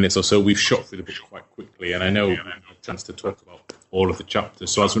 45 minutes or so, we've shot through the book quite quickly, and I know we've had a chance to talk about all of the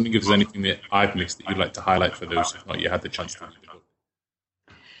chapters. So I was wondering if there's anything that I've missed that you'd like to highlight for those who've not yet had the chance to read the book.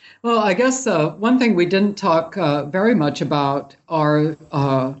 Well, I guess one thing we didn't talk very much about are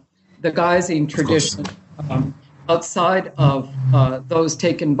the guising tradition outside of those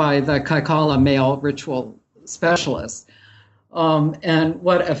taken by the Kaikala male ritual specialists, and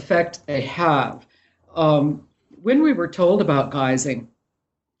what effect they have. When we were told about guising,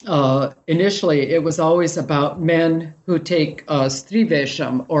 initially it was always about men who take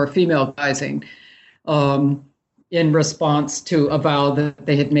strivesham, or female guising, in response to a vow that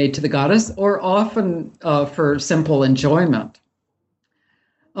they had made to the goddess, or often for simple enjoyment.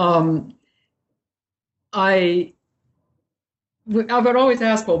 I would always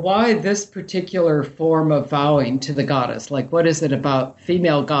ask, well, why this particular form of vowing to the goddess? Like, what is it about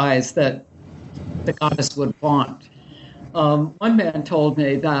female guise that the goddess would want? One man told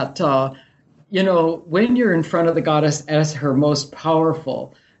me that, when you're in front of the goddess as her most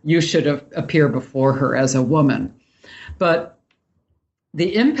powerful, you should appear before her as a woman. But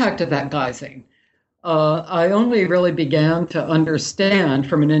the impact of that guising, I only really began to understand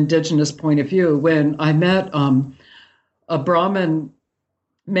from an indigenous point of view when I met a Brahmin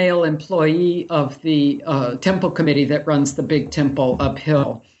male employee of the temple committee that runs the big temple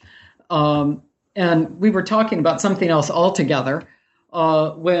uphill. And we were talking about something else altogether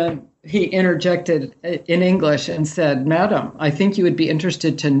when he interjected in English and said, "Madam, I think you would be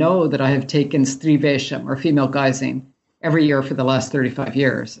interested to know that I have taken strivesham, or female guising, every year for the last 35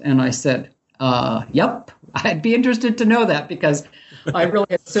 years. And I said, yep, I'd be interested to know that, because I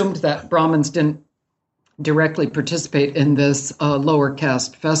really assumed that Brahmins didn't directly participate in this lower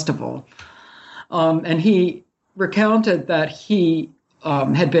caste festival. And he recounted that he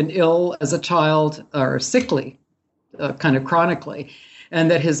had been ill as a child, or sickly, kind of chronically,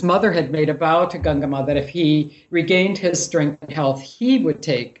 and that his mother had made a vow to Gangama that if he regained his strength and health, he would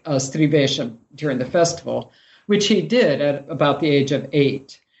take strivesham during the festival, which he did at about the age of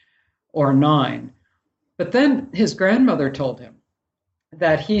 8 or 9. But then his grandmother told him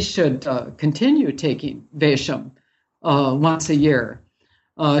that he should continue taking vesham once a year.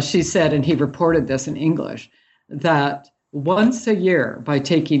 She said, and he reported this in English, that once a year by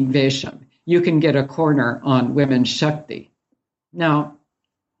taking vesham, you can get a corner on women's Shakti. Now,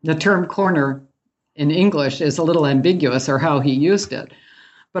 the term corner in English is a little ambiguous, or how he used it,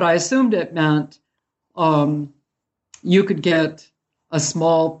 but I assumed it meant you could get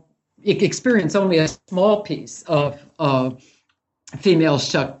experience only a small piece of female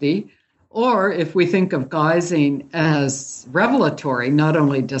Shakti, or if we think of guising as revelatory, not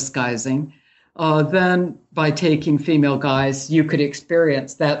only disguising, then by taking female guise, you could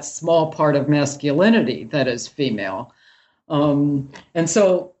experience that small part of masculinity that is female. And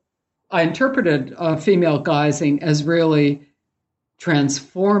so I interpreted female guising as really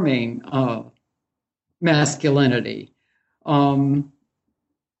transforming masculinity,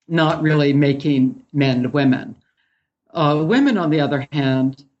 not really making men women. Women, on the other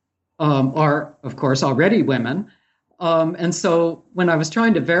hand, are, of course, already women. And so when I was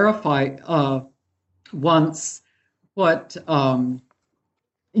trying to verify once what,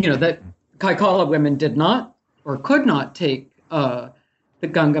 that Kaikala women did not or could not take the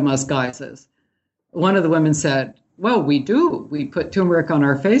Gangama's guises, one of the women said, well, we do. We put turmeric on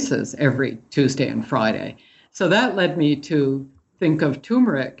our faces every Tuesday and Friday. So that led me to think of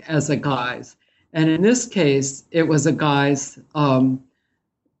turmeric as a guise. And in this case, it was a guise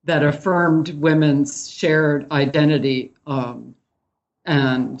that affirmed women's shared identity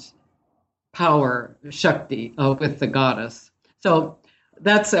and power, Shakti, with the goddess. So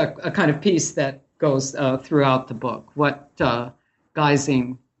that's a kind of piece that goes throughout the book, what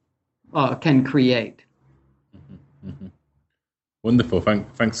guising can create. Mm-hmm. Wonderful.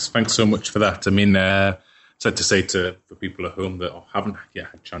 Thanks so much for that. I mean, so to say for people at home that haven't yet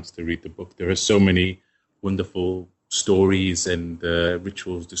had a chance to read the book, there are so many wonderful stories and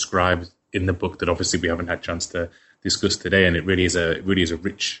rituals described in the book that obviously we haven't had a chance to discuss today, and it really is a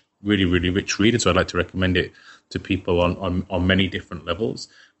rich, really rich read. And so I'd like to recommend it to people on many different levels.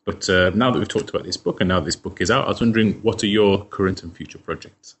 But now that we've talked about this book and now this book is out, I was wondering, what are your current and future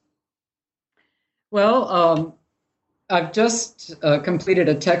projects? Well, I've just completed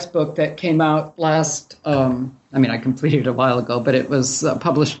a textbook that came out I completed it a while ago, but it was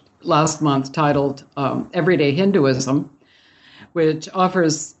published last month, titled Everyday Hinduism, which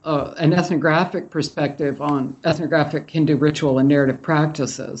offers an ethnographic perspective on ethnographic Hindu ritual and narrative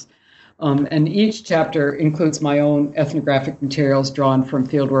practices. And each chapter includes my own ethnographic materials drawn from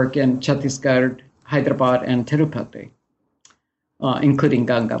fieldwork in Chhattisgarh, Hyderabad, and Tirupati, including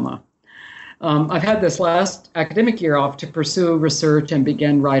Gangama. I've had this last academic year off to pursue research and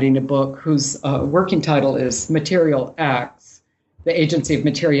begin writing a book whose working title is Material Acts, the Agency of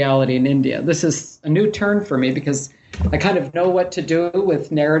Materiality in India. This is a new turn for me because I kind of know what to do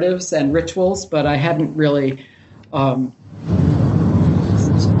with narratives and rituals, but I hadn't really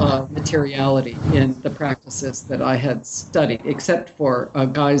materiality in the practices that I had studied, except for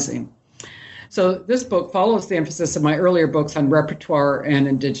guising. So this book follows the emphasis of my earlier books on repertoire and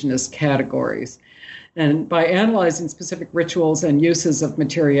indigenous categories. And by analyzing specific rituals and uses of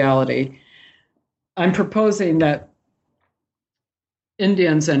materiality, I'm proposing that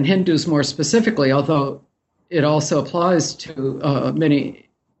Indians and Hindus more specifically, although it also applies to many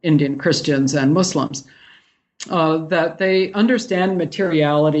Indian Christians and Muslims, that they understand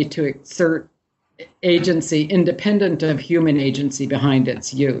materiality to exert agency independent of human agency behind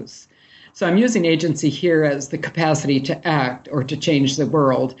its use. So I'm using agency here as the capacity to act or to change the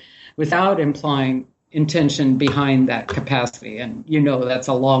world without implying intention behind that capacity. And you know that's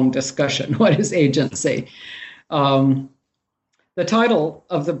a long discussion. What is agency? The title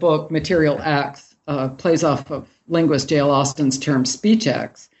of the book, Material Acts, plays off of linguist J.L. Austin's term speech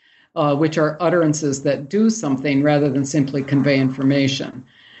acts, which are utterances that do something rather than simply convey information.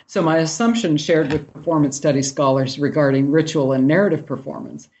 So my assumption, shared with performance studies scholars regarding ritual and narrative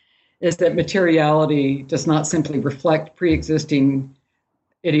performance, is that materiality does not simply reflect pre-existing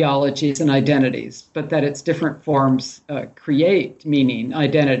ideologies and identities, but that its different forms create meaning,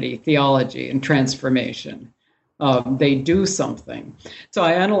 identity, theology, and transformation. They do something. So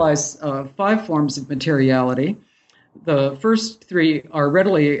I analyze 5 forms of materiality. The first 3 are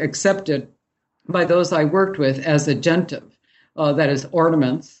readily accepted by those I worked with as agentive, that is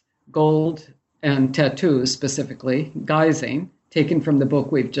ornaments, gold, and tattoos specifically, guising, taken from the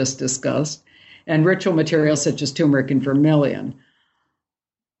book we've just discussed, and ritual materials such as turmeric and vermilion.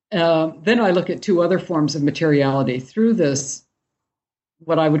 Then I look at 2 other forms of materiality through this,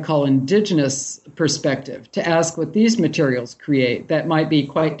 what I would call indigenous perspective, to ask what these materials create that might be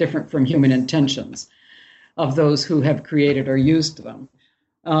quite different from human intentions of those who have created or used them.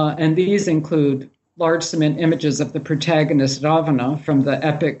 And these include large cement images of the protagonist Ravana from the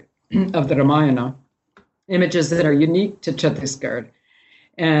epic of the Ramayana, images that are unique to Chhattisgarh,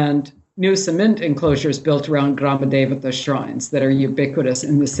 and new cement enclosures built around Gramadevata shrines that are ubiquitous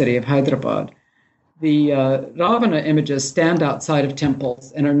in the city of Hyderabad. The Ravana images stand outside of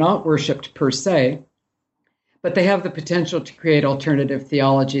temples and are not worshipped per se, but they have the potential to create alternative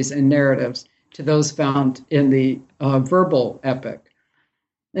theologies and narratives to those found in the verbal epic.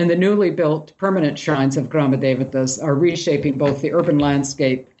 And the newly built permanent shrines of Gramadevatas are reshaping both the urban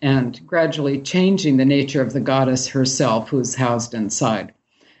landscape and gradually changing the nature of the goddess herself, who's housed inside.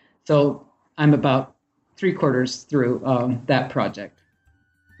 So I'm about 3/4 through that project.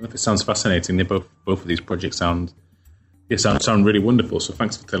 It sounds fascinating. They both of these projects sound really wonderful. So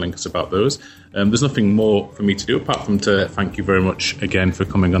thanks for telling us about those. There's nothing more for me to do apart from to thank you very much again for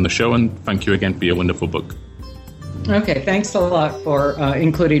coming on the show, and thank you again for your wonderful book. Okay, thanks a lot for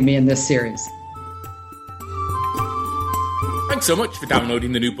including me in this series. Thanks so much for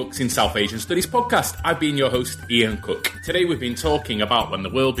downloading the New Books in South Asian Studies podcast. I've been your host, Ian Cook. Today we've been talking about When the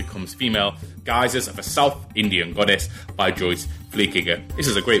World Becomes Female, Guises of a South Indian Goddess by Joyce Fleekiger. This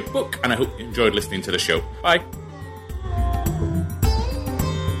is a great book, and I hope you enjoyed listening to the show. Bye.